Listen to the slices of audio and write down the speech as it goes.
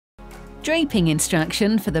Draping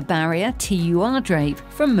instruction for the Barrier TUR drape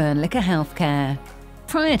from Mölnlycke Healthcare.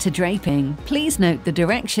 Prior to draping, please note the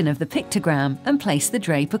direction of the pictogram and place the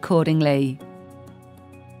drape accordingly.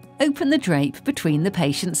 Open the drape between the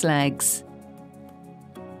patient's legs.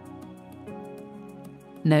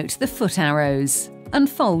 Note the foot arrows.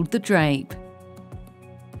 Unfold the drape.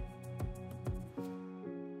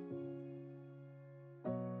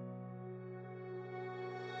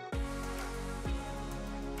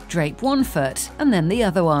 Drape one foot and then the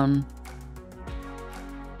other one.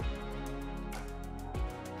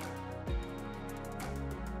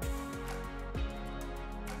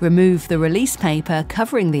 Remove the release paper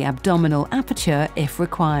covering the abdominal aperture if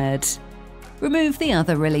required. Remove the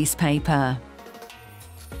other release paper.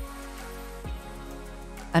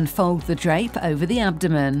 Unfold the drape over the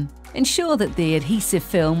abdomen. Ensure that the adhesive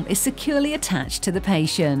film is securely attached to the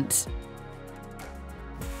patient.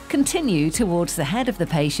 Continue towards the head of the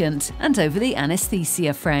patient and over the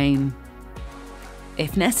anaesthesia frame.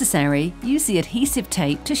 If necessary, use the adhesive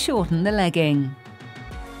tape to shorten the legging.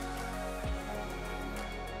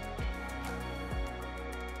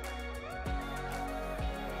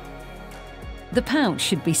 The pouch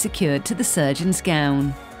should be secured to the surgeon's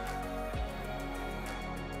gown.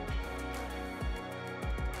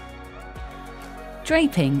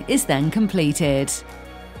 Draping is then completed.